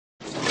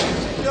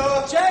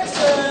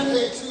Jackson!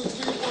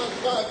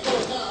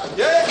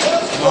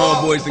 My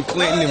homeboys in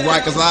Clinton and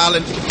Rikers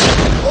Island,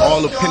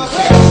 all the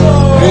penitentiaries,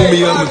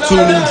 Mumia,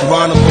 Matuli,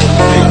 Geronimo,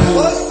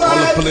 all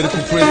the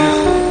political prisoners,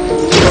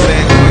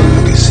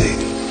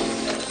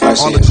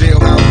 all the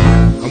jailhouse.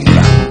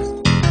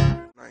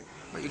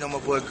 I'm with You know my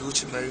boy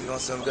Gucci, man. You know what I'm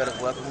saying? We got a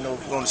welcome. You know,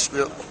 we're on the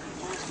strip.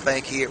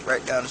 Bankhead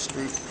right down the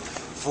street.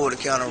 Fulton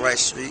County Right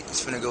Street.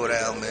 It's finna go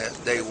down, man.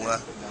 Day one. You know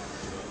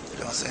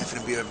what I'm saying? It's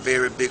finna be a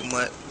very big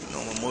month. You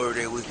know, Memorial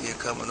Day weekend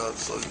coming up.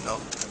 So, you know,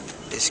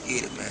 let's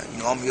get it, man. You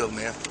know, I'm here,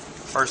 man.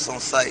 First on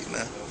site,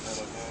 man.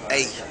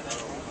 Hey.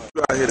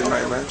 You out here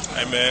tonight, man?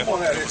 Hey, man,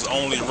 it was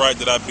only right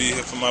that I be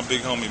here for my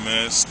big homie,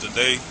 man. It's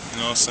today, you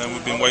know what I'm saying?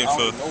 We've been waiting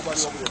for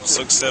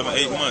 6, 7,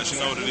 8 months. You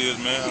know what it is,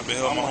 man. I've been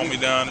helping my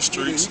homie down the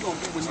streets. So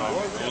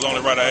it was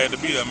only right I had to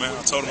be there, man.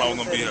 I told him I was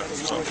going to be here.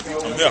 So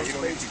I'm here.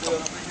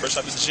 Fresh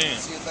out the gym.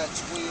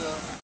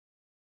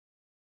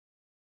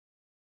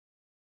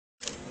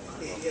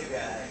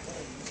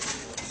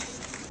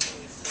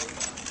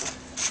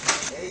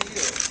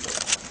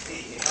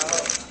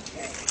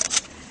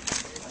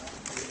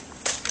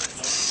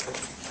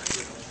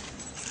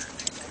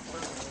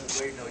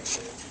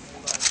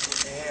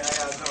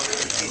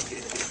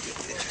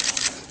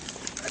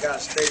 I got a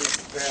statement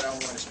prepared I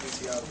want to speak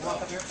to y'all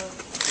about.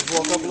 Just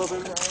walk up a little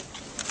bit.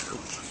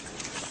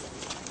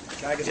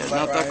 Can I get some light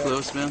Not right that here?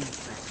 close, man. Can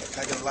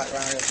I get a light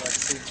right here so I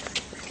can see?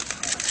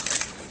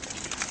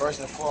 First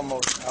and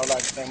foremost, I would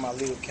like to thank my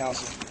legal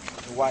counsel,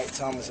 Dwight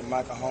Thomas and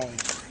Michael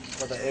Holmes,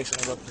 for their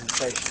excellent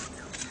representation,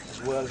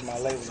 as well as my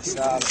label,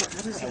 Asylum,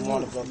 and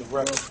Warner Brothers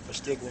Records, for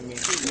sticking with me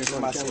through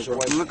my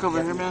situation. Look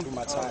over here, man. Through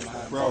my time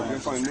behind Bro,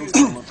 bars.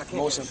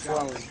 Most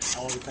importantly, I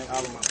want to thank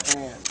all of my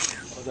fans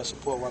for their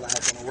support while I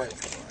have been away.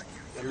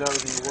 Their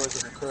letters and the words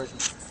of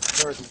encouragement,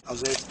 I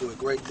was able to do a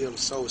great deal of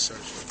soul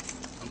searching.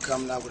 I'm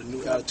coming out with a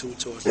new attitude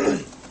towards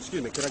life.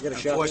 Excuse me, can I get a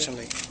shot?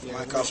 Unfortunately,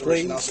 my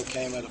incarceration also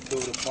came at a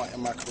pivotal point in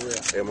my career.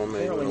 Hey, my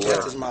man, When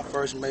just as my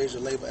first major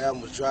label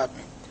album was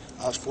dropping,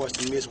 I was forced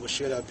to miss what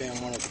should have been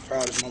one of the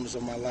proudest moments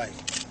of my life.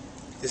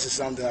 This is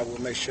something that I will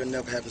make sure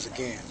never happens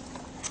again.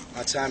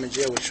 My time in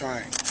jail was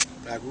trying,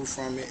 but I grew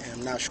from it and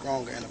am now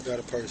stronger and a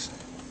better person.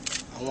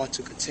 I want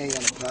to continue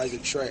on a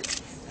positive track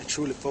and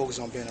truly focus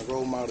on being a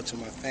role model to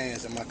my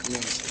fans and my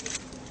community.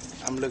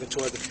 I'm looking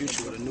toward the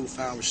future with a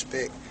newfound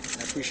respect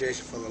and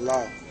appreciation for the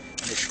law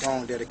and a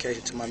strong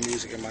dedication to my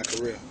music and my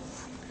career.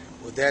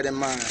 With that in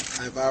mind,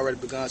 I have already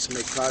begun to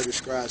make positive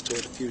strides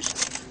toward the future.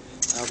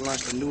 I have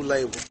launched a new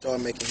label and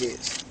started making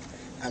hits.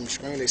 I'm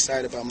extremely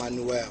excited about my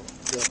new album,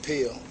 The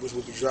Appeal, which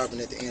will be dropping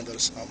at the end of the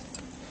summer.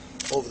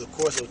 Over the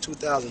course of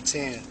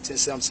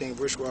 2010-17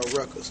 Bridgewater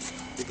Records,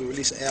 we will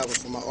release an album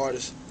from my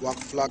artist,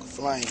 Walker Flock of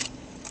Flame,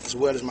 as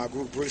well as my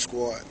group Brick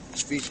Squad,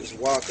 which features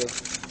Walker,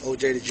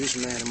 OJ the Juice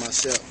Man, and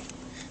myself.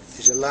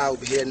 In July, we'll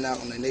be heading out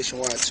on a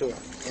nationwide tour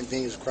in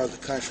venues across the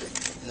country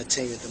and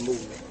attending the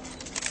movement.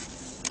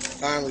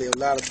 Finally, a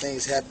lot of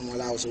things happened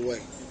while I was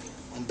away.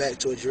 I'm back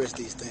to address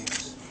these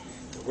things.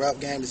 The rap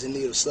game is in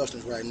need of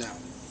substance right now,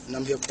 and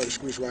I'm here for the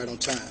streets right on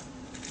time.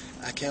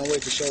 I can't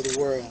wait to show the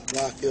world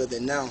why I feel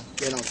that now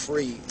that I'm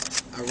free,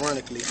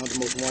 ironically, I'm the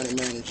most wanted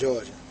man in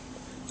Georgia.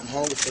 I'm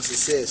hungry for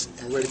success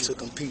and ready to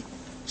compete,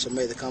 so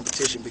may the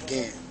competition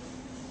begin.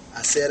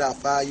 I set out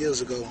 5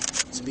 years ago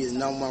to be the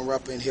 #1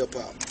 rapper in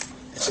hip-hop,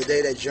 and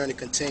today that journey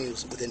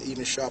continues with an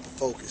even sharper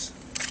focus.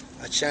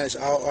 I challenge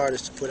all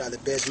artists to put out the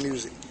best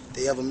music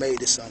they ever made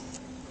this summer.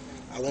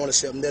 I want to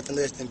accept nothing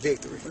less than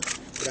victory,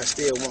 but I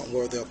still want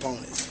worthy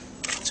opponents.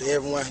 To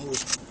everyone who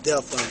was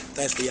there for me,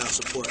 thanks for y'all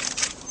support.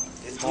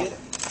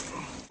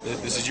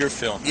 This is your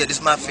film. Yeah, this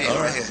is my film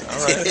right here.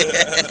 All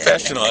right.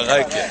 Professional, I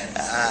like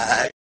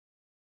it.